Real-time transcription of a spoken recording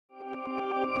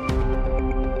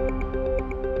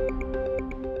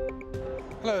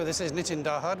Hello, this is Nitin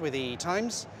Dahad with the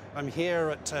Times. I'm here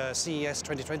at CES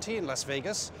 2020 in Las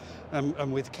Vegas. I'm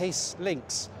with Case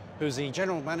Links, who's the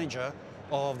general manager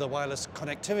of the wireless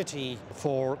connectivity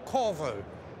for Qorvo.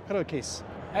 Hello, Case.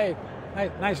 Hey,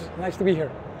 nice to be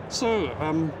here. So,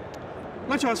 I'd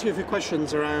like to ask you a few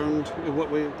questions around what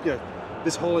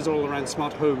this hall is all around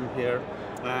smart home here.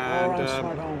 And, all around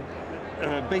smart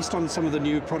home. Based on some of the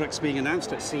new products being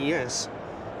announced at CES,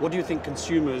 what do you think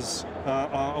consumers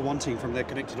are wanting from their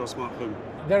connected or smart home?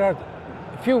 There are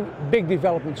a few big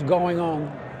developments going on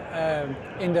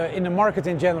in the market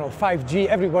in general. 5G,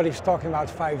 everybody's talking about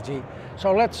 5G.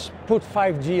 So let's put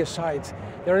 5G aside.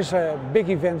 There is a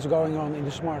big event going on in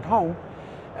the smart home,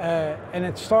 and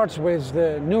it starts with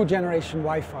the new generation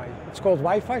Wi-Fi. It's called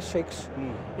Wi-Fi 6.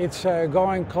 It's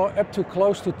going up to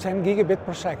close to 10 gigabit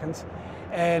per second,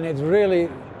 and it really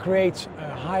creates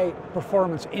a high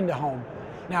performance in the home.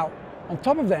 Now, on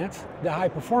top of that, the high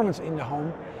performance in the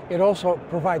home, it also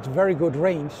provides very good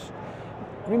range.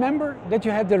 Remember that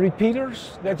you had the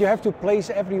repeaters that you have to place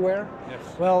everywhere? Yes.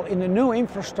 Well, in the new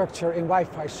infrastructure in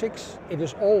Wi-Fi 6, it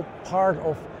is all part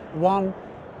of one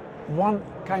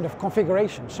kind of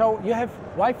configuration. So you have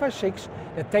Wi-Fi 6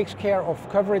 that takes care of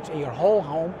coverage in your whole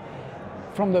home,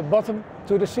 from the bottom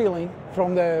to the ceiling,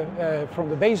 from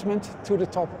the basement to the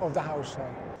top of the house.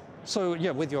 So yeah,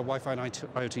 with your Wi-Fi and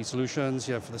IoT solutions,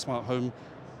 for the smart home,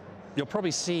 you're probably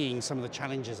seeing some of the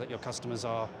challenges that your customers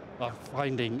are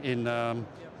finding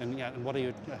and what are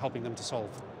you helping them to solve?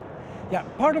 Yeah,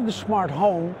 part of the smart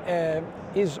home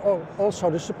is also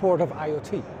the support of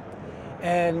IoT.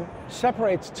 And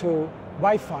separate to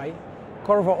Wi-Fi,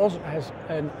 Qorvo also has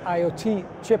an IoT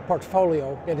chip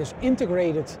portfolio that is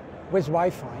integrated with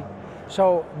Wi-Fi.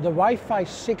 So the Wi-Fi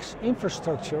 6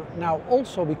 infrastructure now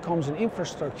also becomes an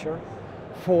infrastructure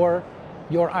for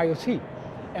your IoT.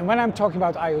 And when I'm talking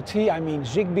about IoT, I mean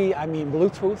Zigbee, I mean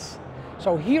Bluetooth.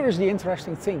 So here is the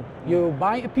interesting thing. You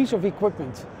buy a piece of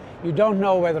equipment, you don't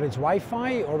know whether it's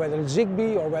Wi-Fi or whether it's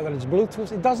Zigbee or whether it's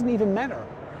Bluetooth, it doesn't even matter.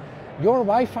 Your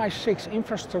Wi-Fi 6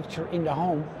 infrastructure in the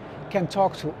home can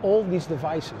talk to all these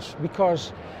devices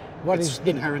because it's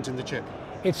inherent in the chip.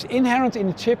 It's inherent in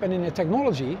the chip and in the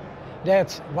technology that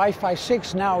Wi-Fi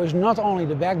 6 now is not only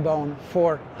the backbone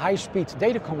for high-speed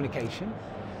data communication,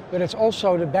 but it's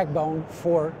also the backbone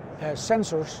for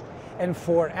sensors and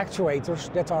for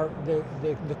actuators that are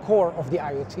the core of the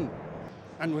IoT.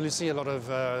 And will you see a lot of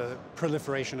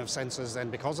proliferation of sensors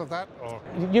then because of that? Or?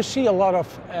 You see a lot of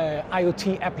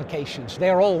IoT applications.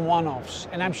 They're all one-offs.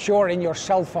 And I'm sure in your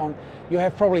cell phone you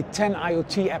have probably 10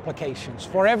 IoT applications.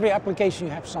 For every application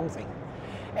you have something.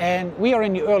 And we are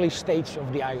in the early stage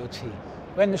of the IoT.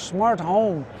 When the smart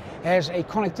home has a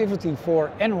connectivity for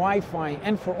Wi-Fi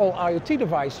and for all IoT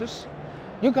devices,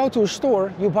 you go to a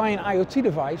store, you buy an IoT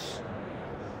device,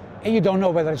 and you don't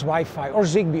know whether it's Wi-Fi or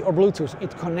Zigbee or Bluetooth.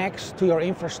 It connects to your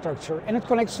infrastructure and it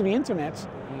connects to the internet,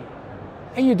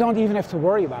 and you don't even have to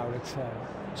worry about it.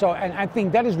 And I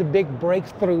think that is the big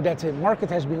breakthrough that the market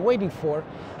has been waiting for.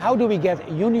 How do we get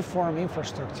a uniform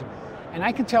infrastructure? And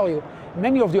I can tell you,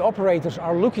 many of the operators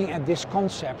are looking at this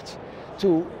concept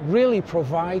to really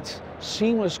provide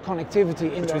seamless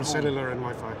connectivity in their home. Between cellular and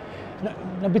Wi-Fi?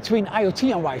 No, between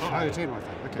IoT and Wi-Fi. Oh, IoT and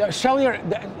Wi-Fi, okay. The cellular,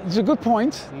 it's a good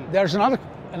point. There's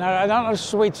another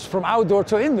switch from outdoor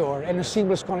to indoor and a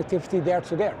seamless connectivity there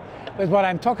to there. But what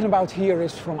I'm talking about here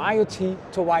is from IoT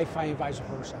to Wi-Fi and vice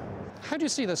versa. How do you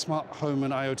see the smart home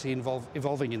and IoT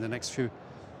evolving in the next few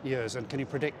years, and can you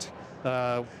predict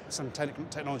some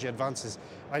technology advances?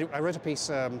 I wrote a piece,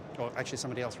 or actually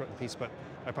somebody else wrote the piece, but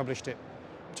I published it,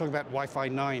 talking about Wi-Fi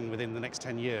 9 within the next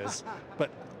 10 years.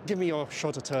 But give me your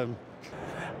shorter term.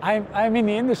 I'm in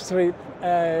the industry.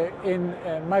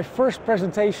 My first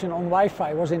presentation on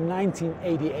Wi-Fi was in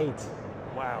 1988.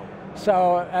 Wow.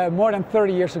 So more than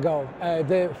 30 years ago.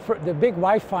 The big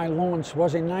Wi-Fi launch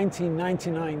was in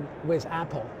 1999 with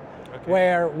Apple. Okay.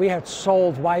 Where we had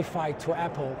sold Wi-Fi to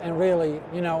Apple and really,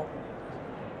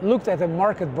 looked at a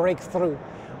market breakthrough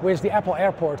with the Apple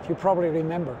Airport, you probably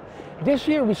remember. This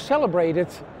year we celebrated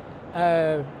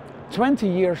 20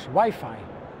 years Wi-Fi.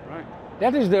 Right.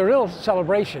 That is the real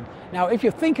celebration. Now, if you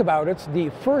think about it,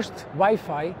 the first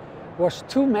Wi-Fi was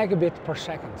 2 megabit per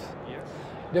second. Yes.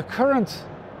 The current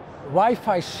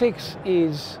Wi-Fi 6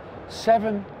 is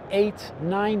 7, 8,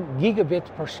 9 gigabit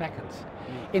per second.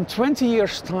 In 20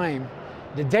 years' time,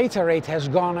 the data rate has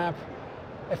gone up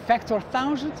a factor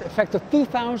 1,000, a factor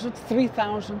 2,000,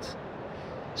 3,000.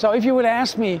 So if you would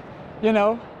ask me,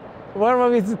 what are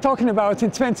we talking about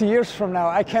in 20 years from now?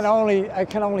 I can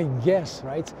only guess,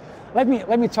 right? Let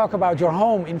me talk about your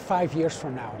home in 5 years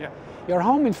from now. Yeah. Your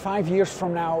home in 5 years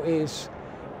from now is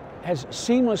has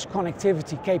seamless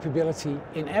connectivity capability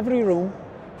in every room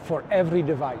for every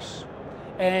device.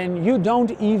 And you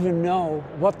don't even know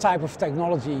what type of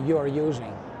technology you are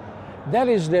using. That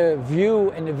is the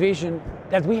view and the vision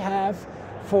that we have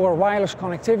for wireless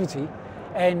connectivity,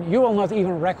 and you will not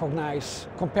even recognize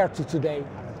compared to today.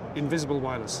 Invisible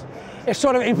wireless. It's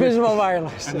sort of invisible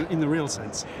wireless. And in the real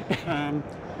sense.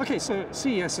 Okay, so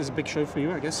CES is a big show for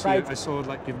you, I guess. Right. I saw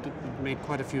like you've made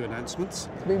quite a few announcements.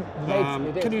 We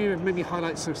did. Can you maybe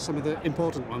highlight some of the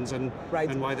important ones and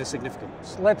why they're significant?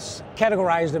 Let's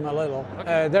categorize them a little.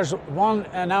 Okay. There's one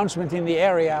announcement in the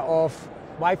area of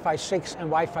Wi-Fi 6 and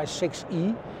Wi-Fi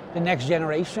 6E, the next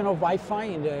generation of Wi-Fi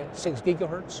in the 6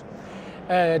 gigahertz.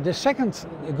 The second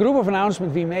group of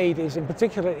announcements we made is in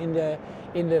particular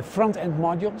in the front-end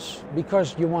modules,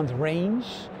 because you want range,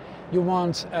 you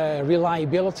want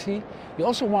reliability, you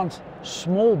also want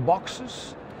small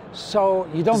boxes, so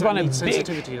you don't want a big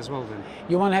sensitivity as well then.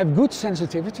 You want to have good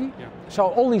sensitivity. Yeah. So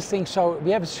all these things. So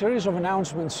we have a series of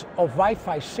announcements of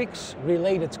Wi-Fi 6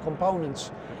 related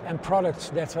components and products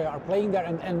that are playing there,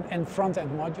 and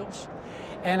front-end modules.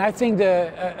 And I think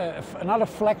another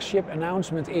flagship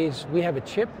announcement is we have a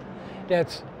chip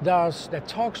that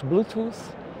talks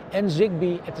Bluetooth and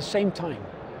Zigbee at the same time.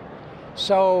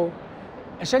 So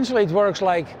essentially it works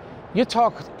like you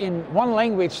talk in one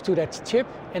language to that chip,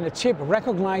 and the chip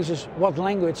recognizes what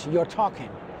language you're talking.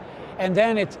 And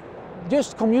then it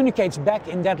just communicates back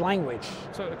in that language.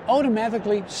 So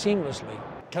automatically, seamlessly.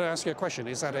 Can I ask you a question?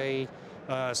 Is that a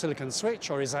silicon switch,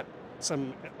 or is that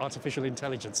some artificial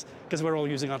intelligence? Because we're all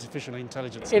using artificial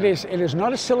intelligence. It is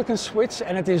not a silicon switch,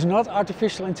 and it is not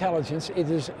artificial intelligence. It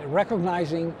is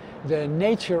recognizing the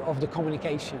nature of the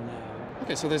communication.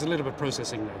 Okay, so there's a little bit of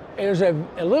processing there. There's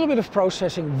a little bit of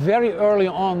processing very early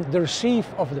on the receive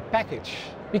of the package,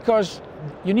 because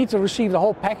you need to receive the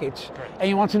whole package. Correct. And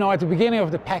you want to know at the beginning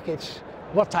of the package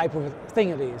what type of thing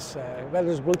it is,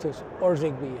 whether it's Bluetooth or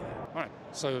Zigbee. All right,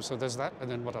 so there's that, and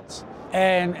then what else?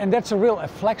 And that's a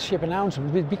flagship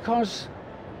announcement, because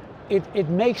it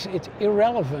makes it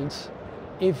irrelevant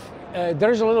if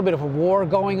there's a little bit of a war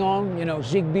going on, you know,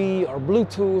 Zigbee or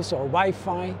Bluetooth or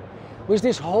Wi-Fi. With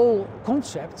this whole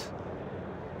concept,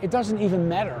 it doesn't even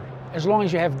matter as long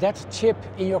as you have that chip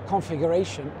in your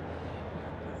configuration.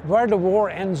 Where the war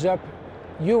ends up,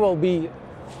 you will be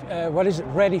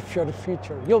ready for the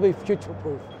future. You'll be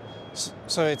future-proof.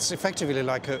 So it's effectively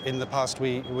like in the past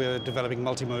we were developing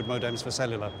multi-mode modems for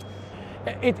cellular.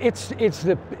 It's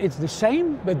the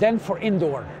same, but then for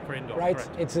indoor. For indoor, right? Correct.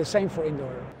 It's the same for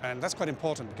indoor. And that's quite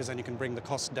important, because then you can bring the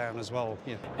cost down as well.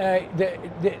 Yeah.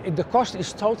 The cost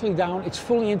is totally down. It's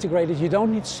fully integrated. You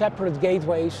don't need separate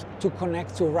gateways to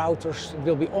connect to routers. It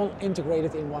will be all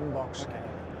integrated in one box. Okay.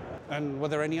 And were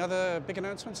there any other big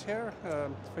announcements here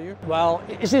for you? Well,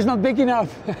 is this not big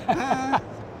enough?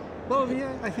 Well,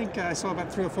 yeah, I think I saw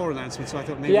about 3 or 4 announcements, so I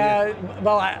thought maybe... Yeah,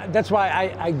 well, that's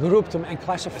why I grouped them and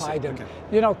classified them. Okay.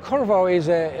 You know, Qorvo is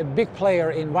a big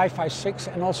player in Wi-Fi 6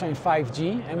 and also in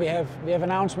 5G, and we have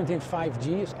announcement in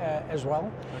 5G as well.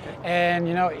 Okay. And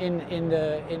you know, in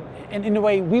the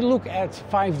way we look at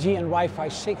 5G and Wi-Fi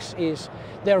 6 is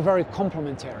they're very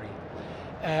complementary.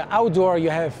 Outdoor you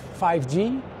have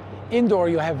 5G, indoor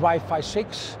you have Wi-Fi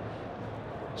 6.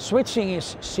 Switching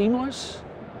is seamless.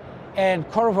 And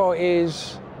Qorvo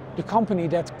is the company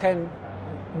that can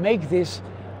make this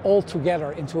all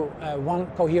together into one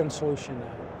coherent solution.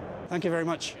 Thank you very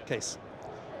much, Kees.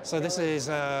 So this is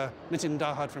Nitin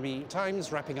Dahad from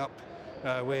E-Times, wrapping up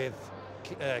with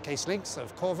Kees Links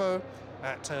of Qorvo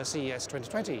at CES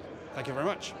 2020. Thank you very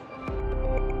much.